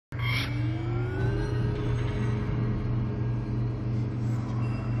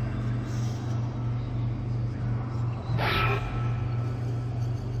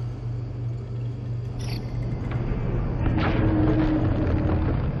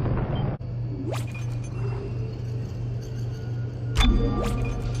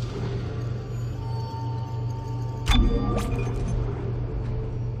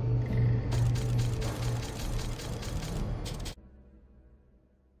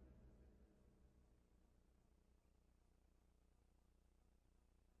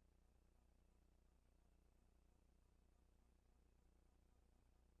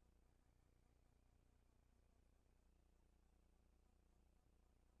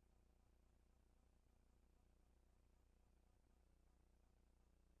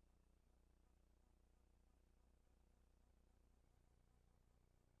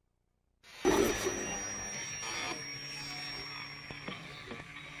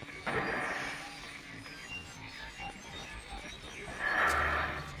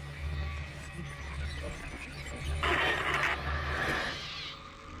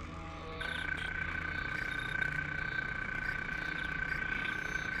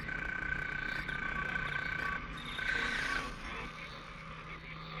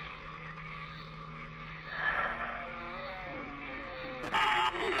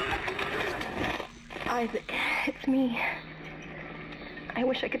It's me. I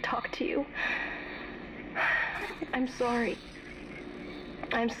wish I could talk to you. I'm sorry.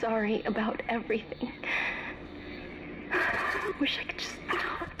 I'm sorry about everything. I wish I could just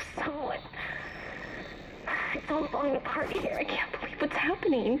talk to someone. It's all falling apart here. I can't believe what's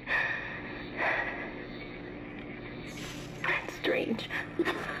happening. It's strange.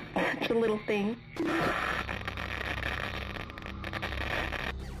 Such a little thing.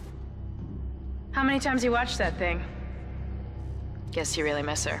 How many times you watched that thing? Guess you really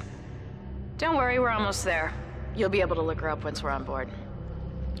miss her. Don't worry, we're almost there. You'll be able to look her up once we're on board.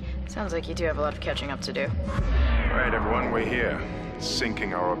 Sounds like you do have a lot of catching up to do. All right, everyone, we're here.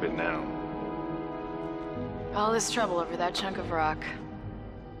 Sinking our orbit now. All this trouble over that chunk of rock.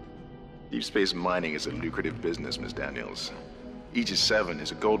 Deep space mining is a lucrative business, Miss Daniels. Aegis 7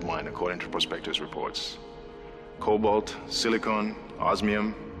 is a gold mine according to prospectors' reports. Cobalt, silicon,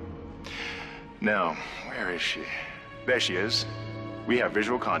 osmium. Now, where is she? There she is. We have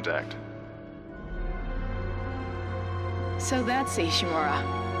visual contact. So that's Ishimura.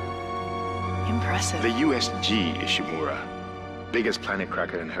 Impressive. The USG Ishimura. Biggest planet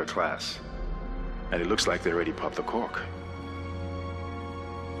cracker in her class. And it looks like they already popped the cork.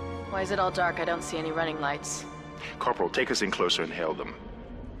 Why is it all dark? I don't see any running lights. Corporal, take us in closer and hail them.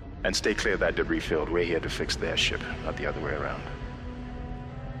 And stay clear of that debris field. We're here to fix their ship, not the other way around.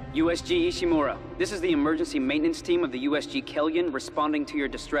 USG Ishimura, this is the emergency maintenance team of the USG Kellyan responding to your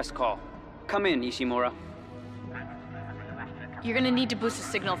distress call. Come in, Ishimura. You're gonna need to boost the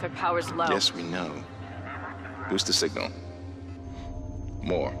signal if it power's low. Yes, we know. Boost the signal.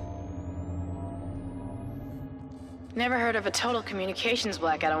 More. Never heard of a total communications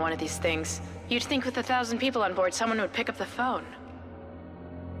blackout on one of these things. You'd think with 1,000 people on board, someone would pick up the phone.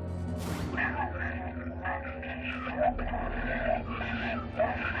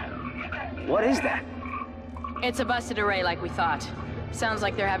 What is that? It's a busted array like we thought. Sounds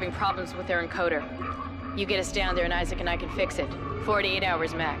like they're having problems with their encoder. You get us down there and Isaac and I can fix it. 48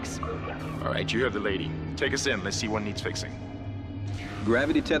 hours max. All right, you heard the lady. Take us in. Let's see what needs fixing.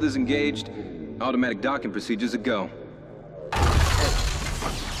 Gravity tethers engaged. Automatic docking procedures a go.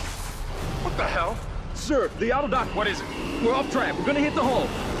 What the hell? Sir, the auto dock. What is it? We're off track. We're gonna hit the hull.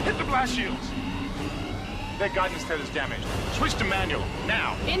 Hit the blast shields. Their guidance tether's damaged. Switch to manual,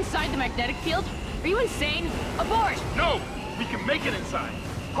 now. Inside the magnetic field? Are you insane? Abort! No! We can make it inside.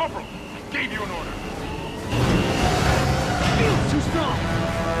 Corporal, I gave you an order. Field's too strong.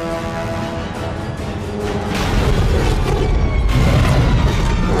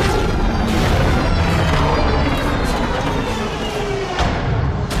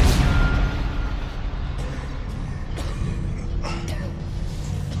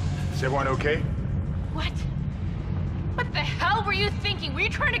 Is everyone okay? What? What the hell were you thinking? Were you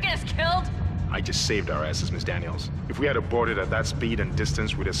trying to get us killed? I just saved our asses, Miss Daniels. If we had aborted at that speed and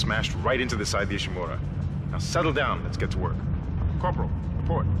distance, we'd have smashed right into the side of the Ishimura. Now settle down, let's get to work. Corporal,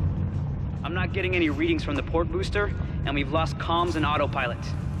 report. I'm not getting any readings from the port booster, and we've lost comms and autopilot.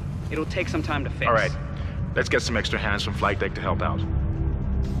 It'll take some time to fix. All right, let's get some extra hands from flight deck to help out.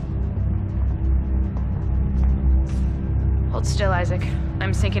 Hold still, Isaac.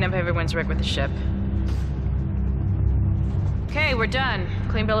 I'm syncing up everyone's rig with the ship. Okay, we're done.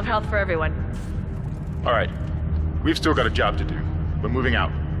 Clean bill of health for everyone. All right, we've still got a job to do. We're moving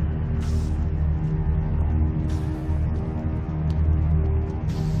out.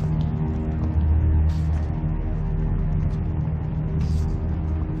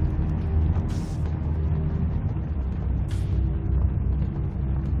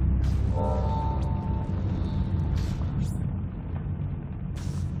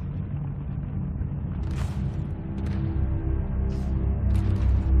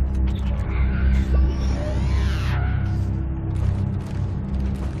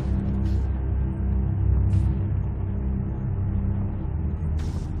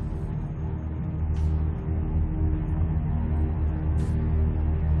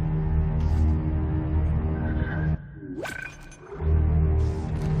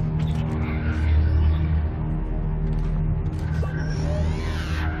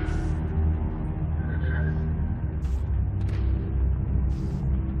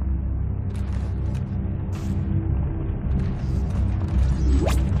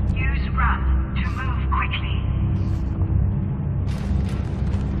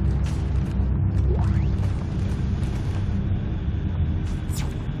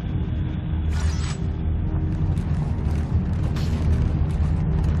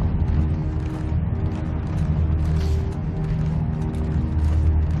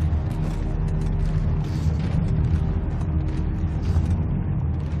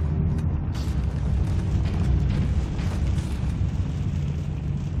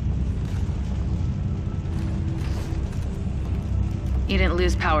 You didn't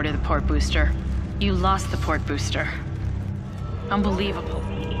lose power to the port booster. You lost the port booster. Unbelievable.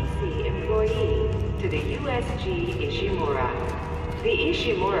 CEC employee to the USG Ishimura. The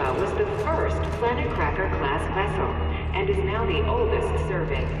Ishimura was the first Planet Cracker class vessel and is now the oldest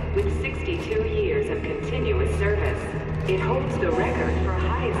serving, with 62 years of continuous service. It holds the record for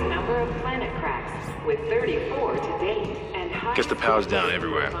highest number of planet cracks, with 34 to date, and highest... Guess the power's down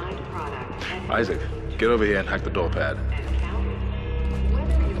everywhere. Isaac, get over here and hack the door pad.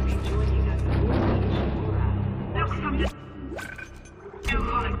 Whether you'll be joining us aboard the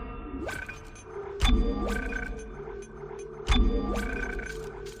Ishimura...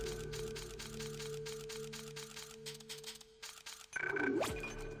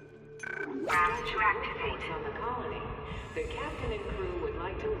 To activate on the colony, the captain and crew would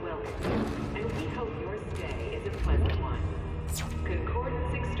like to welcome you, and we hope your stay is a pleasant one.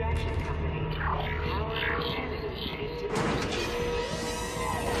 Concordance Extraction Company, power enemies into the future.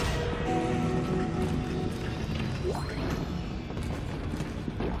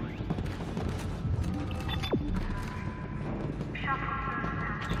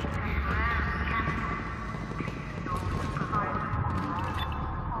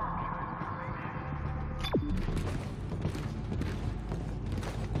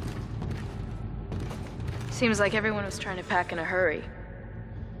 Seems like everyone was trying to pack in a hurry.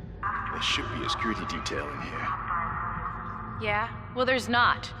 There should be a security detail in here. Yeah? Well, there's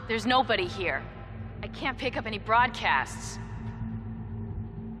not. There's nobody here. I can't pick up any broadcasts.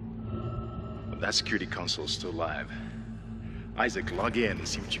 That security console's still live. Isaac, log in and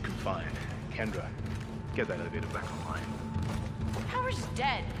see what you can find. Kendra, get that elevator back online. The power's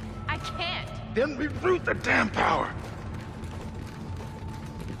dead. I can't. Then reroute the damn power!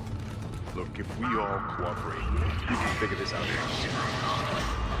 Look, if we all cooperate, we can figure this out.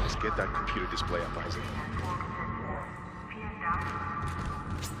 Let's get that computer display up, Isaac.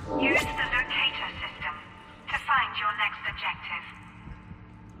 Use the locator system to find your next objective.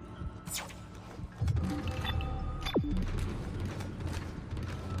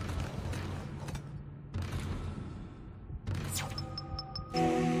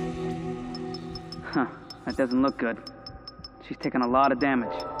 Huh, that doesn't look good. She's taken a lot of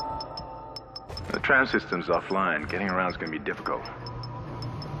damage. The tram system's offline. Getting around's gonna be difficult.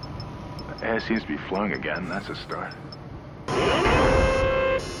 The air seems to be flowing again. That's a start.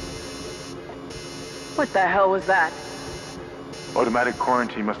 What the hell was that? Automatic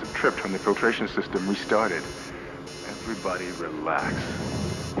quarantine must have tripped when the filtration system restarted. Everybody relax.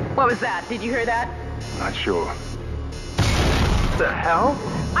 What was that? Did you hear that? Not sure. The hell?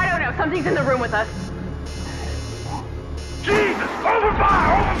 I don't know. Something's in the room with us. Jesus! Open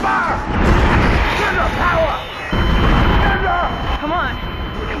fire! Open fire! Get the power! Get the... Come on.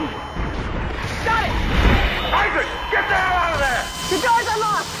 Got it! Isaac! Get the hell out of there! The door's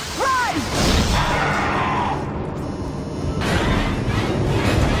unlocked! Run!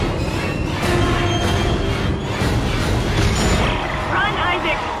 Run,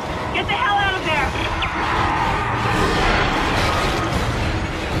 Isaac! Get the hell out of there!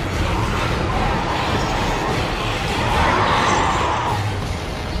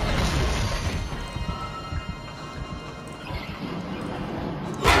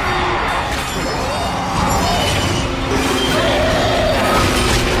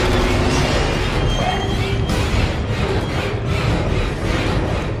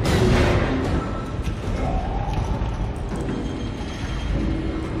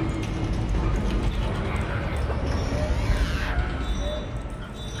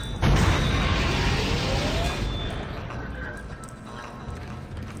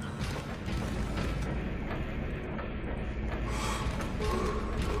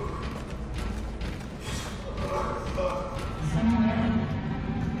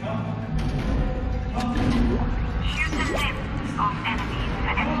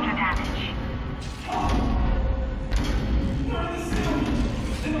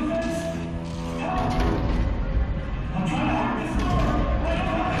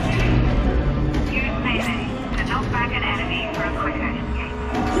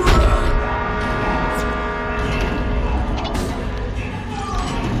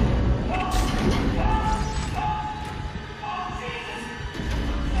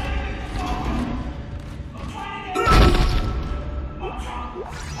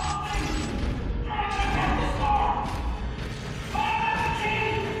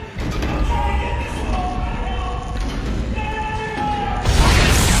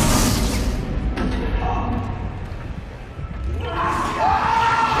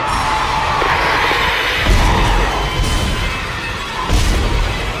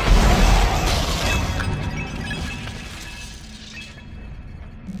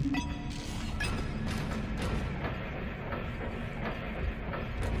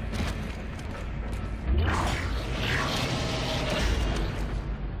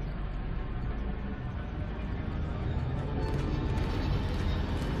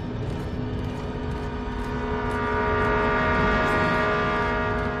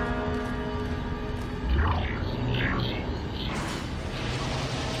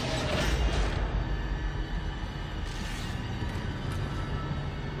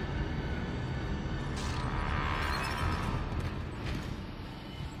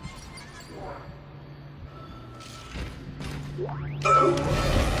 Select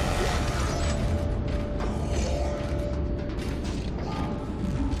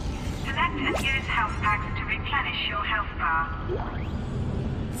and use health packs to replenish your health bar.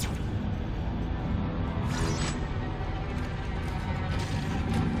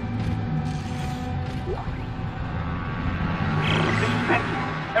 This is Benson.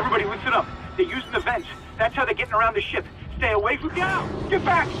 Everybody listen up. They're using the vents. That's how they're getting around the ship. Stay away from down! Get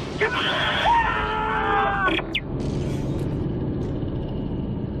back! Get back!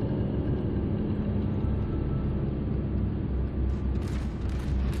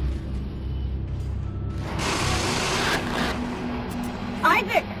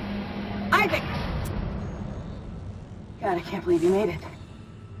 Isaac! Isaac! God, I can't believe you made it.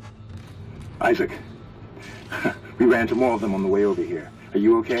 Isaac, we ran into more of them on the way over here. Are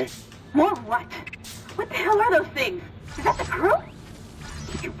you okay? More what? What the hell are those things? Is that the crew?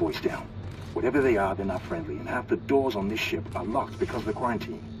 Keep your voice down. Whatever they are, they're not friendly, and half the doors on this ship are locked because of the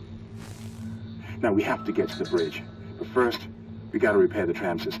quarantine. Now, we have to get to the bridge. But first, we gotta repair the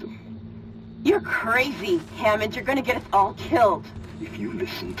tram system. You're crazy, Hammond. You're gonna get us all killed. If you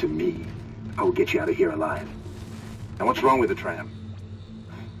listen to me, I will get you out of here alive. Now, what's wrong with the tram?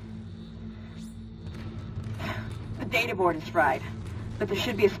 The data board is fried, but there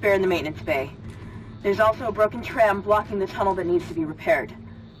should be a spare in the maintenance bay. There's also a broken tram blocking the tunnel that needs to be repaired.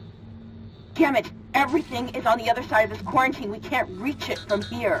 Damn it! Everything is on the other side of this quarantine. We can't reach it from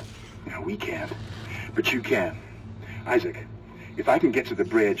here. No, we can't. But you can. Isaac, if I can get to the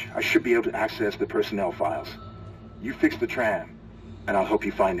bridge, I should be able to access the personnel files. You fix the tram, and I'll help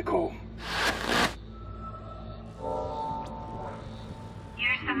you find Nicole.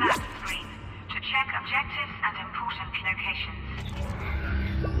 Use the map screen to check objectives and important locations.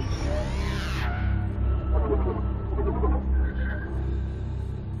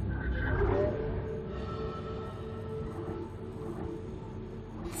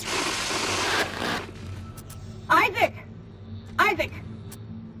 Isaac! Isaac!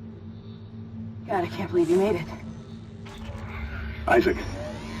 God, I can't believe you made it. Isaac,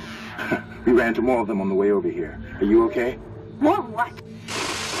 we ran into more of them on the way over here. Are you okay? More what?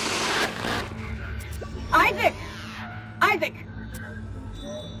 Isaac! Isaac!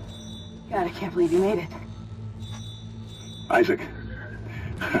 God, I can't believe you made it. Isaac,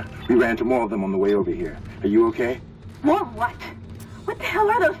 we ran into more of them on the way over here. Are you okay? More what? What the hell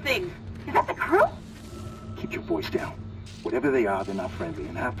are those things? Is that the crew? Keep your voice down. Whatever they are, they're not friendly,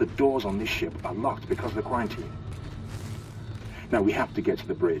 and half the doors on this ship are locked because of the quarantine. Now, we have to get to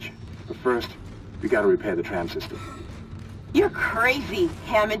the bridge. But first, we gotta repair the tram system. You're crazy,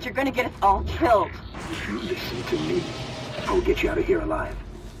 Hammond. You're gonna get us all killed. If you listen to me, I will get you out of here alive.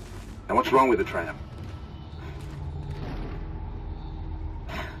 Now, what's wrong with the tram?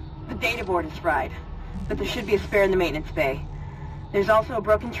 The data board is fried, but there should be a spare in the maintenance bay. There's also a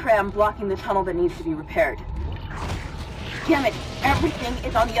broken tram blocking the tunnel that needs to be repaired. Damn it! Everything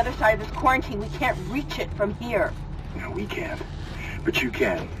is on the other side of this quarantine. We can't reach it from here. No, we can't. But you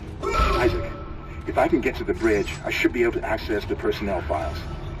can. Isaac, if I can get to the bridge, I should be able to access the personnel files.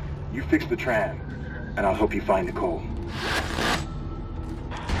 You fix the tram, and I'll help you find Nicole.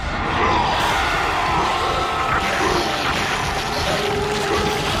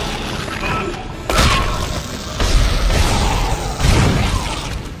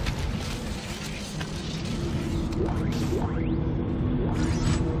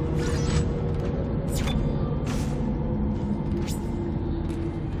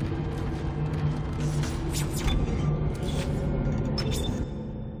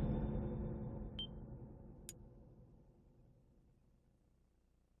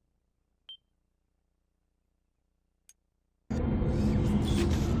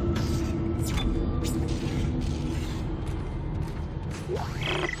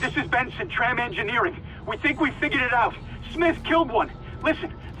 This is Benson, Tram Engineering. We think we figured it out. Smith killed one.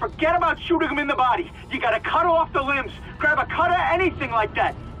 Listen, forget about shooting him in the body. You gotta cut off the limbs. Grab a cutter, anything like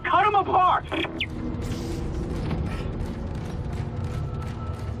that. Cut him apart!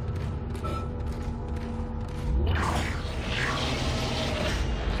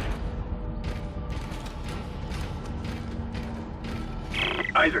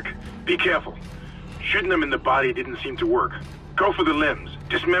 Isaac, be careful. Shooting them in the body didn't seem to work. Go for the limbs.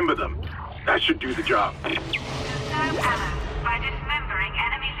 Dismember them. That should do the job. Conserve ammo by dismembering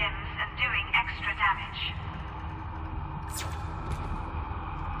enemy limbs and doing extra damage.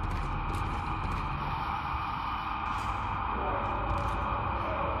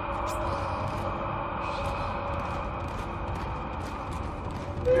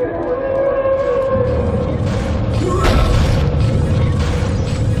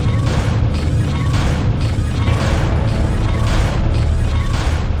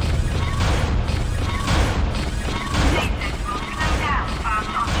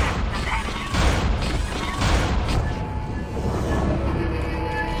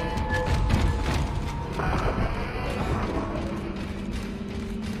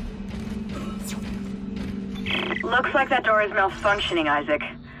 Looks like that door is malfunctioning, Isaac.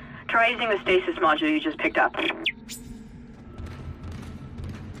 Try using the stasis module you just picked up.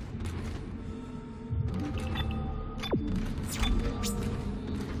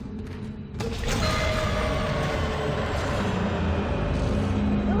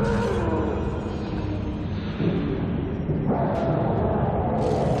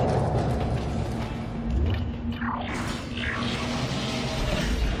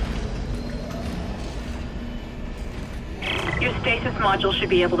 Your stasis module should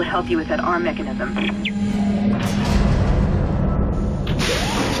be able to help you with that arm mechanism.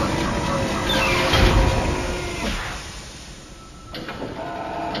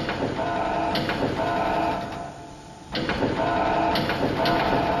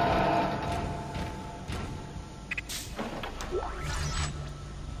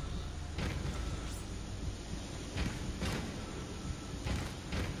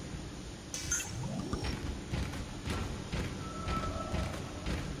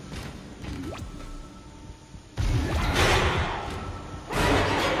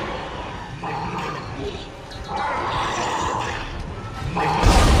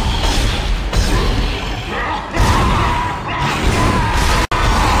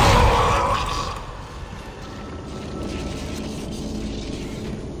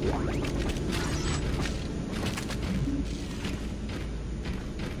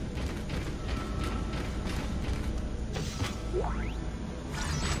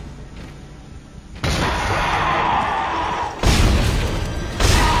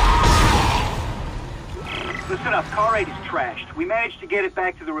 Listen up, car 8 is trashed. We managed to get it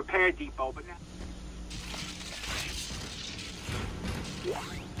back to the repair depot, but now...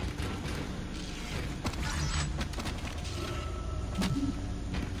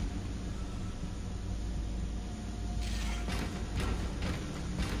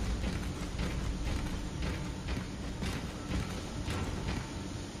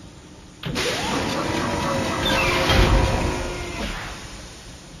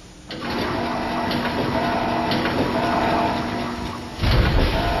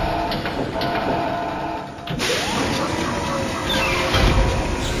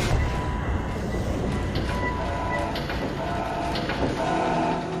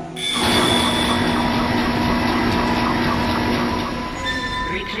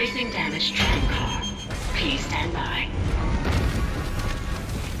 Replacing damaged tram car. Please stand by.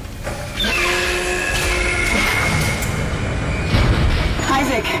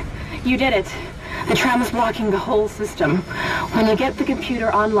 Isaac, you did it. The tram is blocking the whole system. When you get the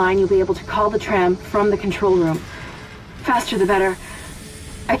computer online, you'll be able to call the tram from the control room. Faster the better.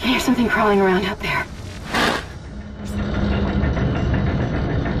 I can hear something crawling around out there.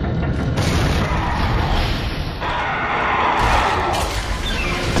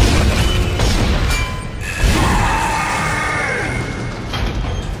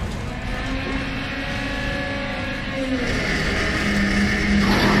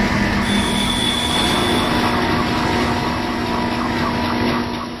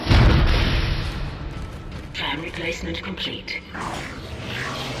 Tram replacement complete.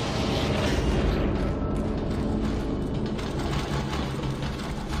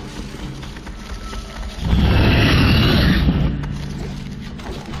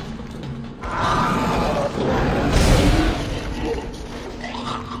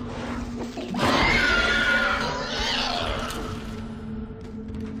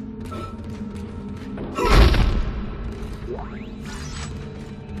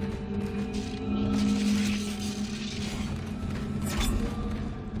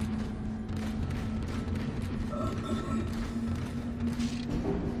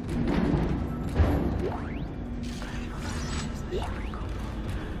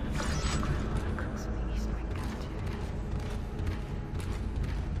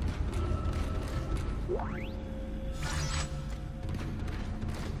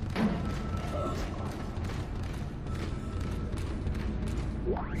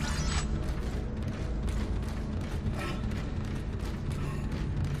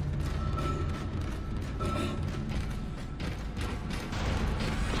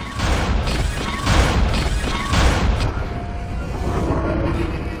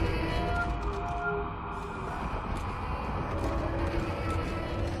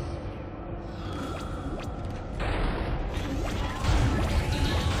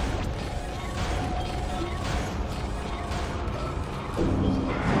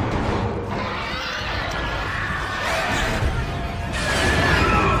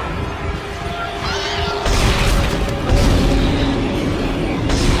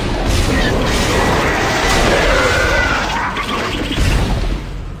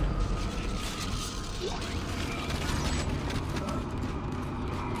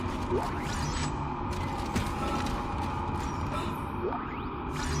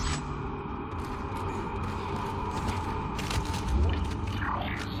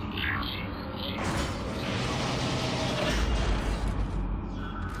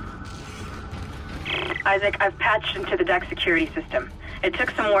 Isaac, I've patched into the deck security system. It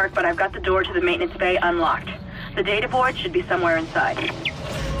took some work, but I've got the door to the maintenance bay unlocked. The data board should be somewhere inside.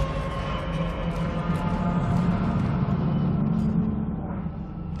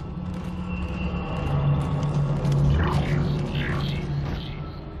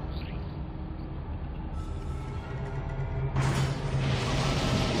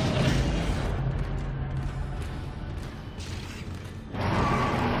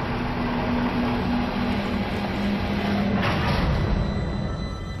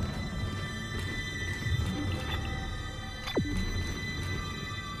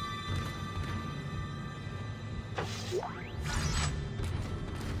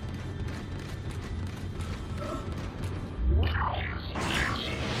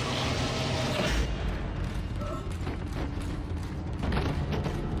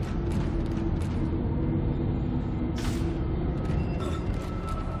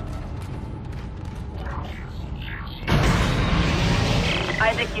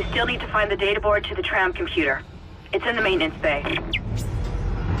 Isaac, you still need to find the data board to the tram computer. It's in the maintenance bay.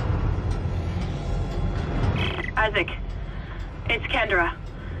 Isaac, it's Kendra.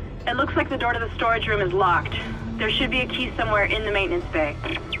 It looks like the door to the storage room is locked. There should be a key somewhere in the maintenance bay.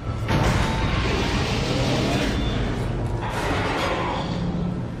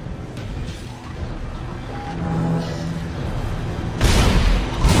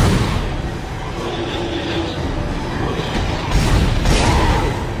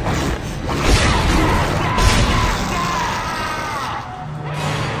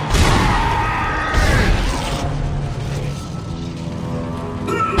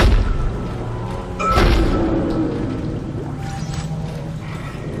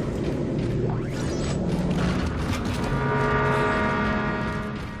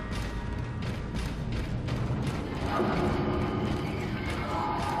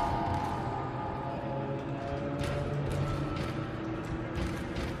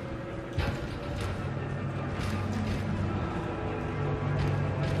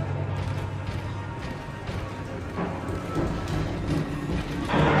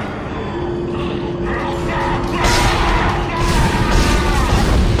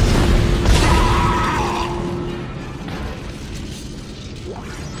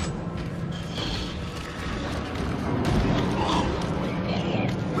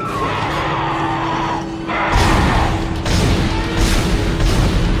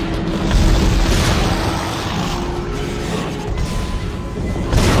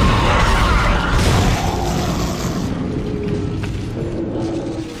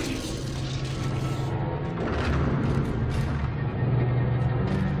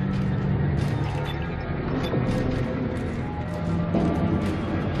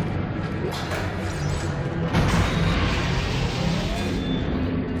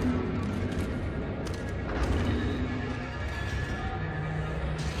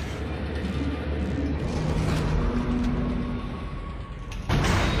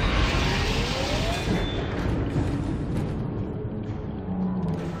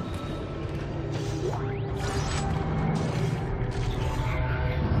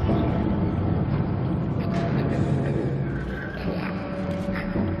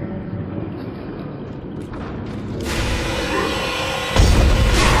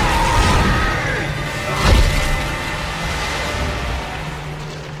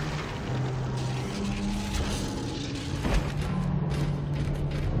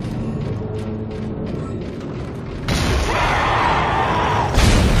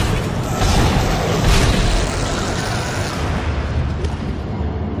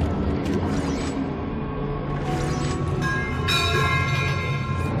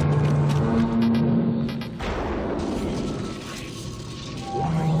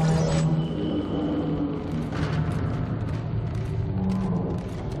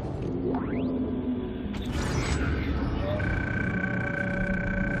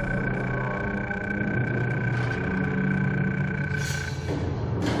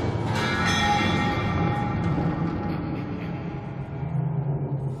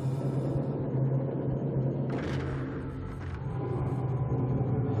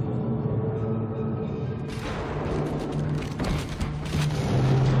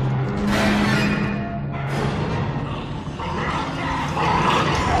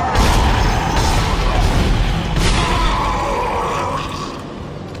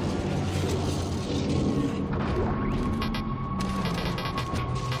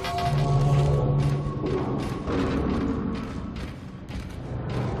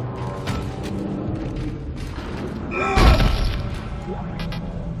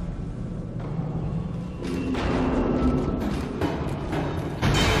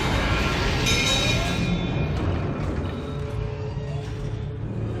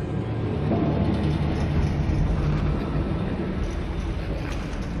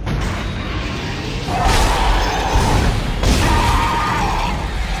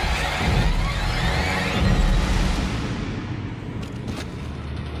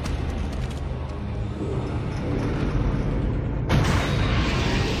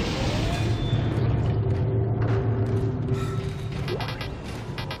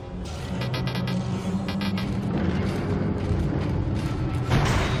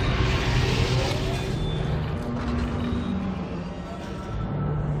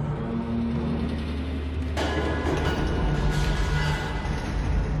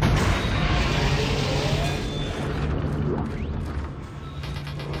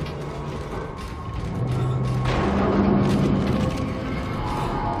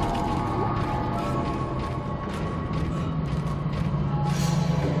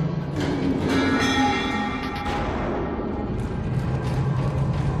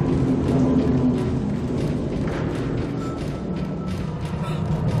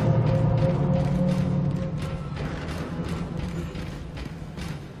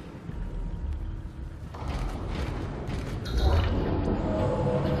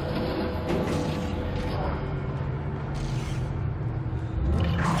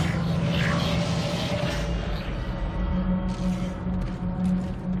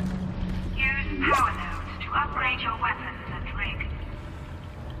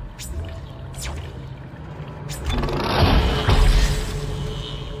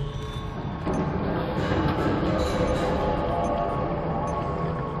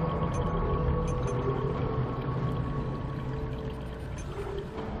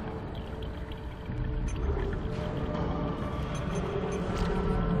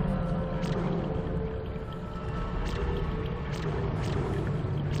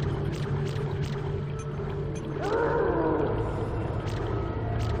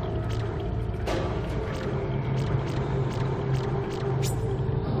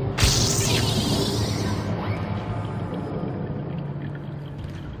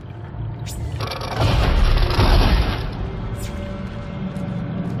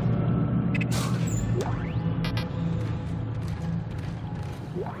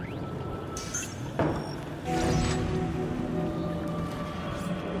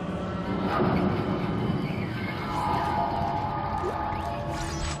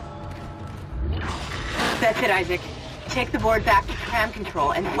 That's it, Isaac. Take the board back to tram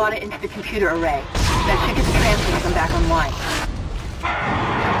control and slot it into the computer array. That should get the tram system back online.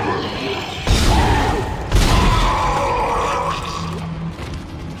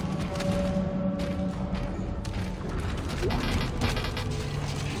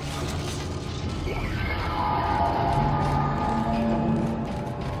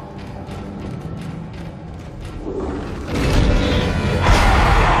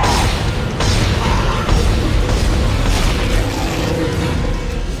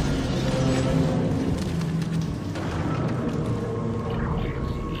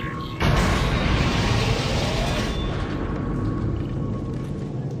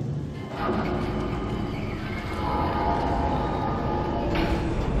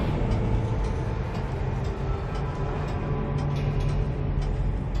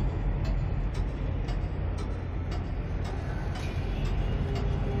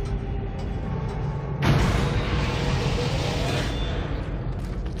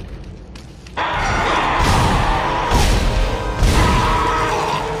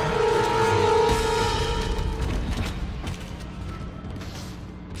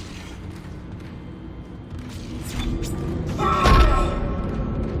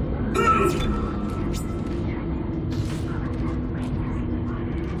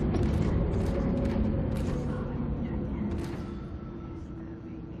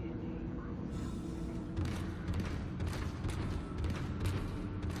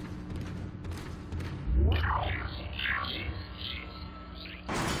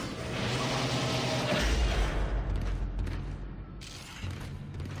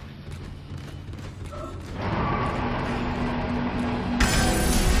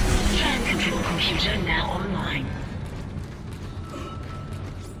 Computer now online.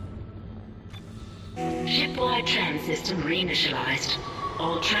 Shipwide tram system reinitialized.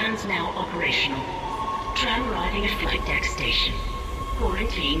 All trams now operational. Tram arriving at flight deck station.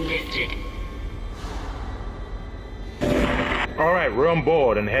 Quarantine lifted. All right, we're on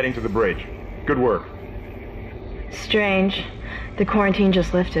board and heading to the bridge. Good work. Strange. The quarantine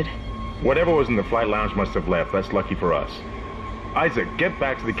just lifted. Whatever was in the flight lounge must have left. That's lucky for us. Isaac, get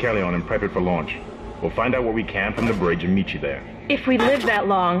back to the Kellion and prep it for launch. We'll find out what we can from the bridge and meet you there. If we live that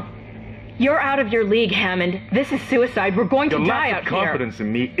long, you're out of your league, Hammond. This is suicide. We're going to die out here. Your lack of confidence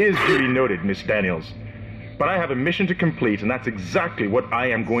in me is duly noted, Miss Daniels. But I have a mission to complete, and that's exactly what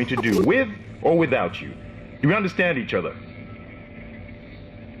I am going to do, with or without you. Do we understand each other?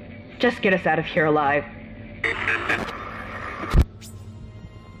 Just get us out of here alive.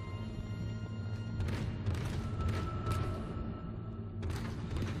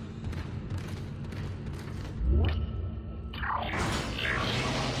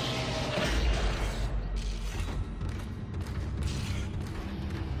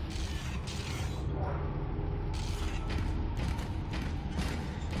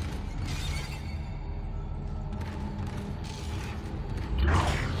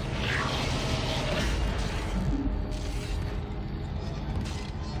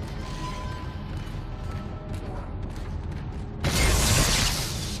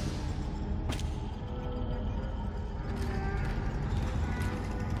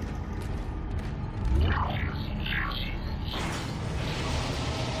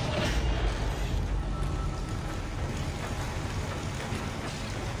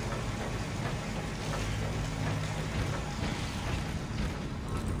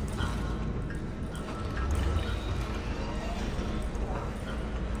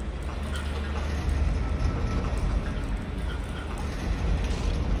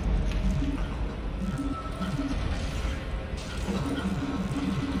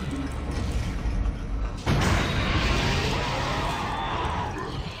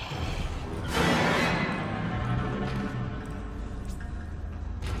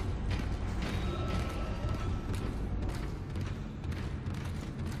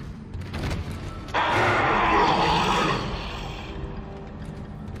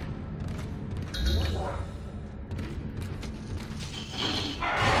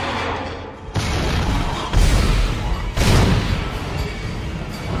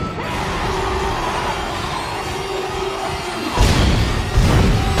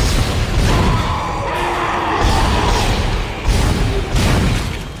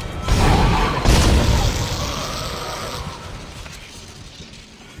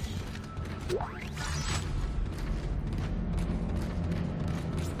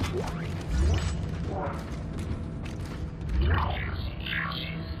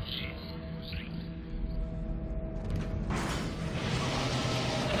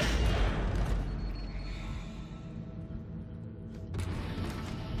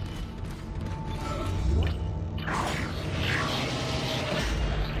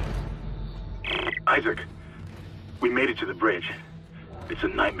 Isaac, we made it to the bridge. It's a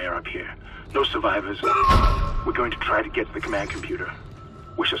nightmare up here. No survivors. We're going to try to get to the command computer.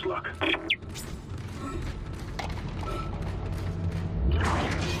 Wish us luck.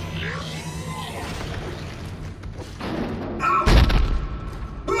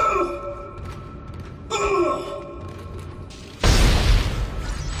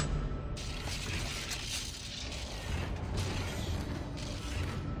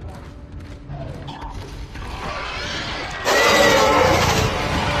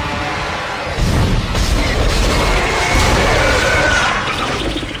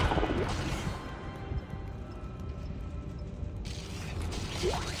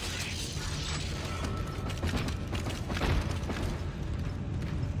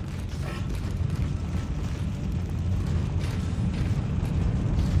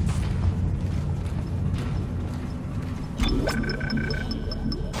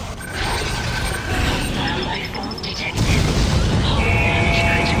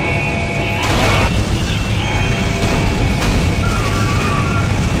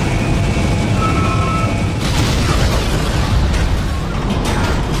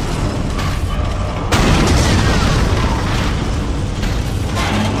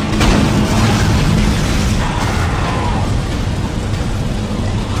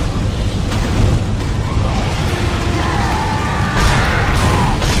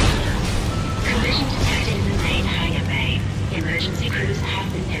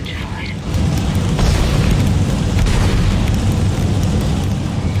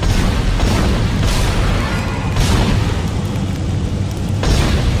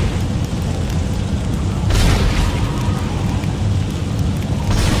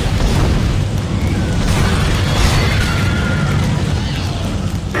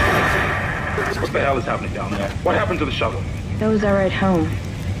 What the hell is happening down there? What happened to the shuttle? Those are at home.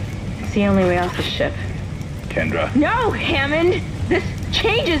 It's the only way off the ship. Kendra. No, Hammond! This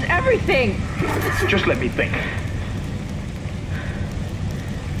changes everything! Just let me think.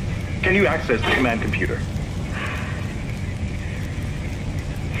 Can you access the command computer?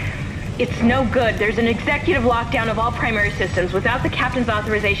 It's no good. There's an executive lockdown of all primary systems. Without the captain's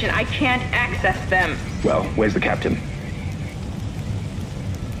authorization, I can't access them. Well, where's the captain?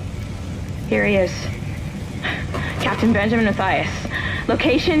 Here he is. Captain Benjamin Mathias.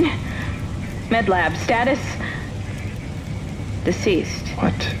 Location? Med lab. Status? Deceased.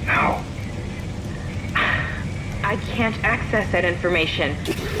 What? How? I can't access that information.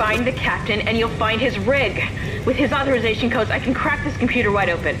 Find the captain and you'll find his rig. With his authorization codes, I can crack this computer wide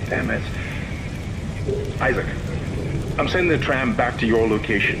open. Damn it. Isaac, I'm sending the tram back to your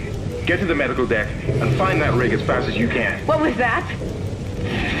location. Get to the medical deck and find that rig as fast as you can. What was that?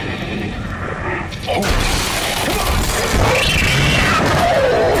 Oh.